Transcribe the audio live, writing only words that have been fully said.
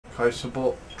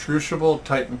Crucible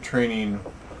Titan Training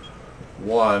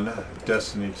 1,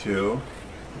 Destiny 2.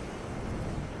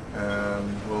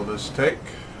 And will this take?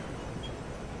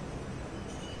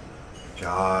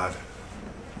 God.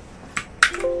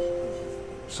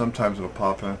 Sometimes it'll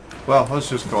pop in. Well, let's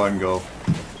just go ahead and go.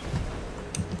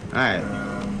 Alright.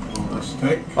 And will this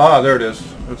take? Ah, there it is.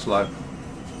 It's live.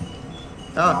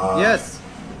 Oh, yes!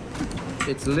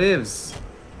 It lives.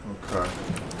 Okay.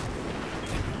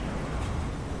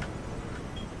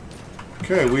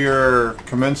 Okay, we are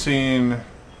commencing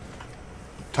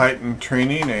Titan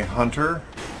training. A hunter,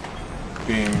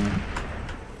 being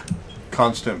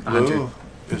Constant Blue,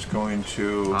 is going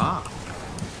to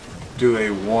do a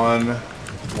one-on-one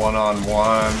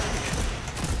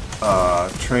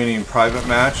training private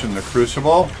match in the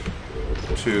Crucible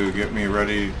to get me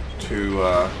ready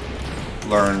to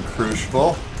learn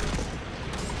Crucible.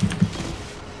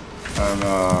 And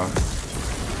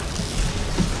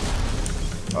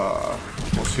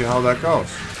we'll see how that goes.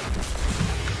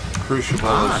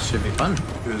 Crucible should be fun.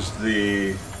 Is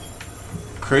the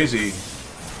crazy,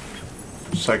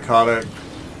 psychotic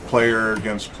player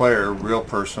against player, real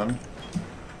person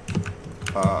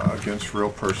against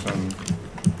real person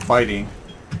fighting.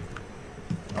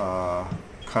 Kind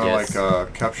of like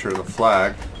Capture the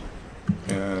Flag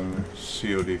in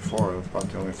COD4. That's about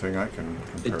the only thing I can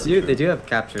compare it to. They do have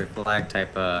Capture Flag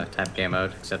type game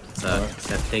mode, except it's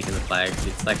instead of taking the flag,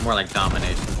 it's like more like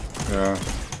domination. Yeah.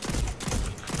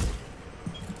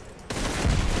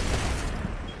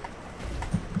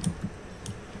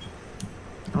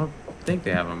 I don't think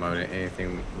they have a mode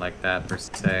anything like that per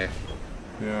se.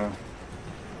 Yeah.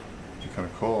 Be kind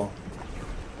of cool.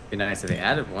 Be nice if they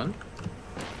added one.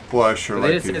 Well, I sure but like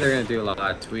they did say they're gonna do a lot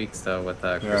of tweaks though with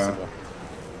Curcible.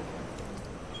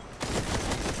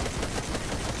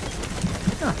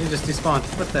 Oh, he just despawned.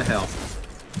 What the hell?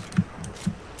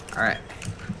 Alright.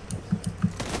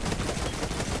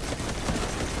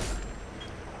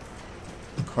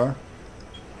 Okay.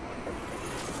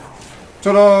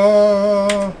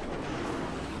 Ta-da!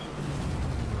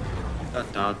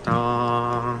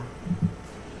 Da-da-da.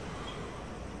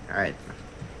 Alright.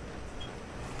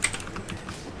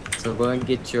 So go and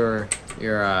get your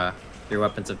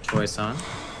weapons of choice on.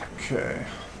 Okay.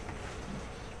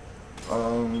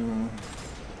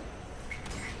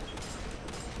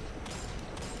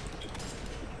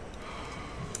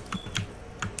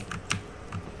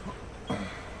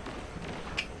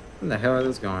 Where the hell are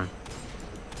those going?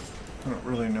 I don't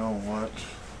really know what.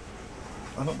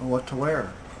 I don't know what to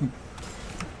wear.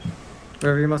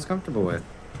 Whatever you're most comfortable with.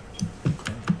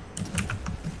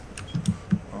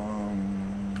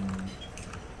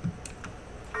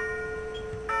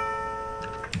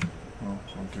 Well,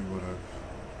 I'll do what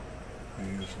I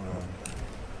use when I'm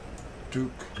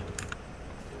Duke.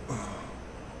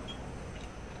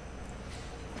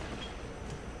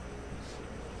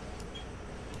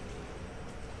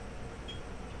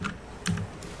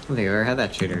 I don't think I've ever had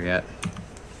that shooter yet.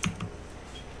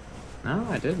 No,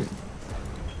 I didn't.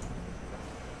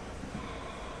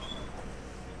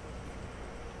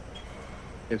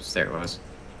 Oops, there it was.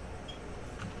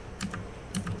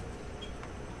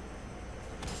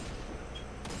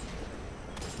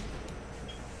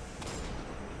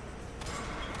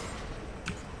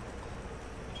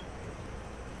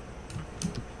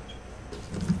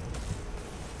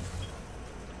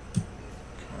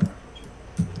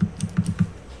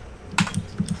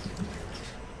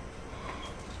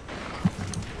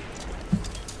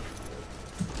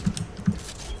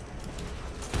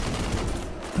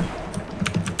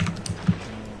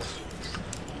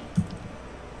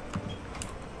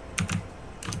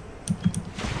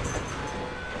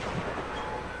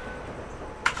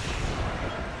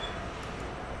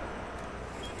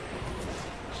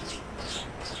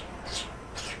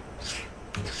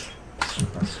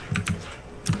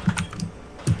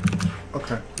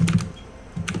 Okay.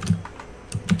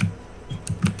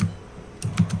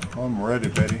 I'm ready,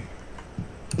 Betty.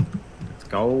 Let's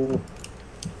go.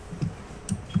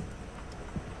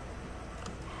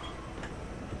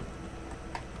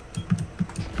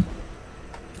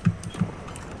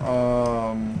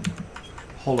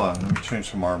 Hold on, let me change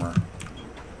some armor.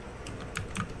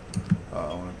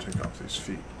 I want to take off these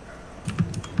feet.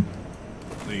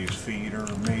 These feet are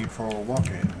made for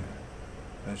walking.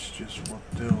 That's just what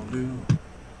they'll do.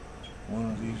 One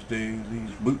of these days,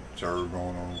 these boots are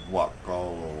gonna walk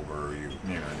all over you.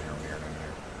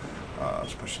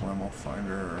 Special ammo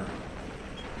finder,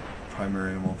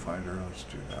 primary ammo finder. Let's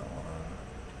do that one.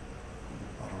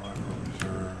 Auto rifle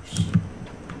reserves.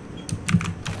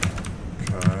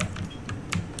 Okay.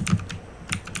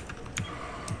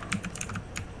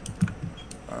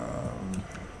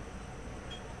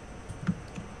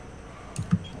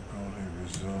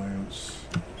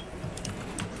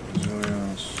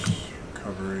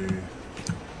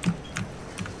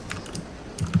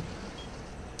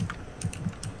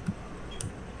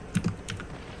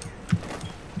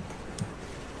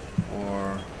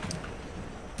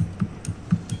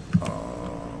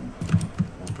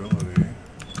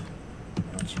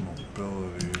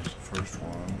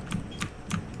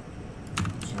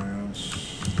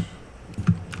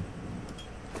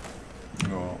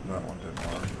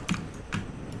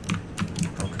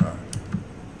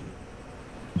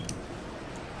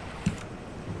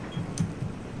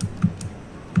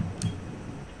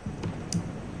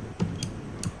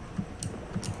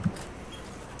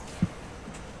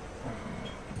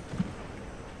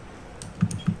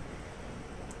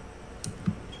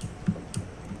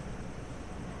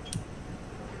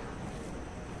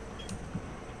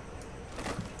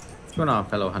 going on,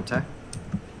 fellow hunter?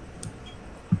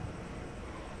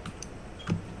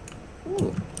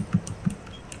 Ooh.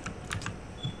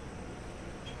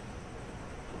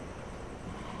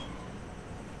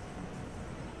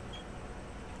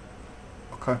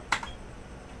 Okay.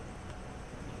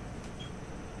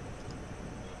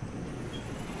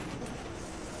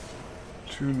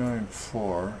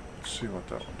 294. Let's see what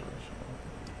that one does.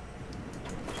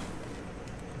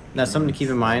 Now, something to keep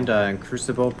in mind in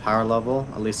Crucible, power level,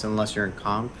 at least unless you're in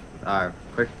comp,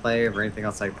 quick play or anything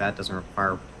else like that doesn't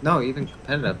require. No, even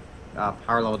competitive,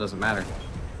 power level doesn't matter.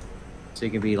 So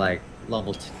you can be like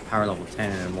power level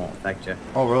 10 and it won't affect you.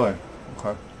 Oh, really?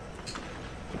 Okay.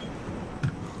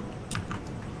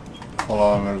 Hold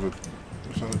on, is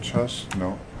that a chest?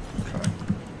 No. Okay.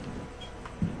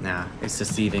 Nah, it's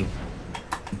deceiving.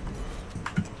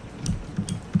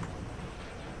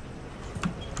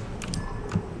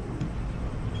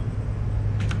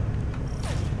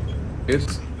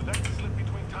 Oops.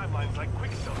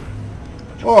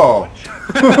 Whoa!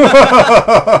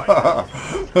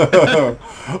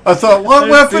 I thought, what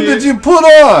weapon did you put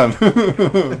on?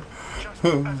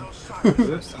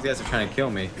 Oops, these guys are trying to kill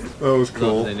me. That was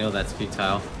cool. They know that's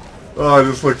futile. Oh, I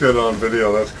just looked at it on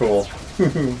video. That's cool.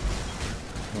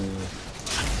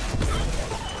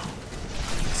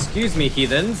 Excuse me,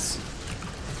 heathens.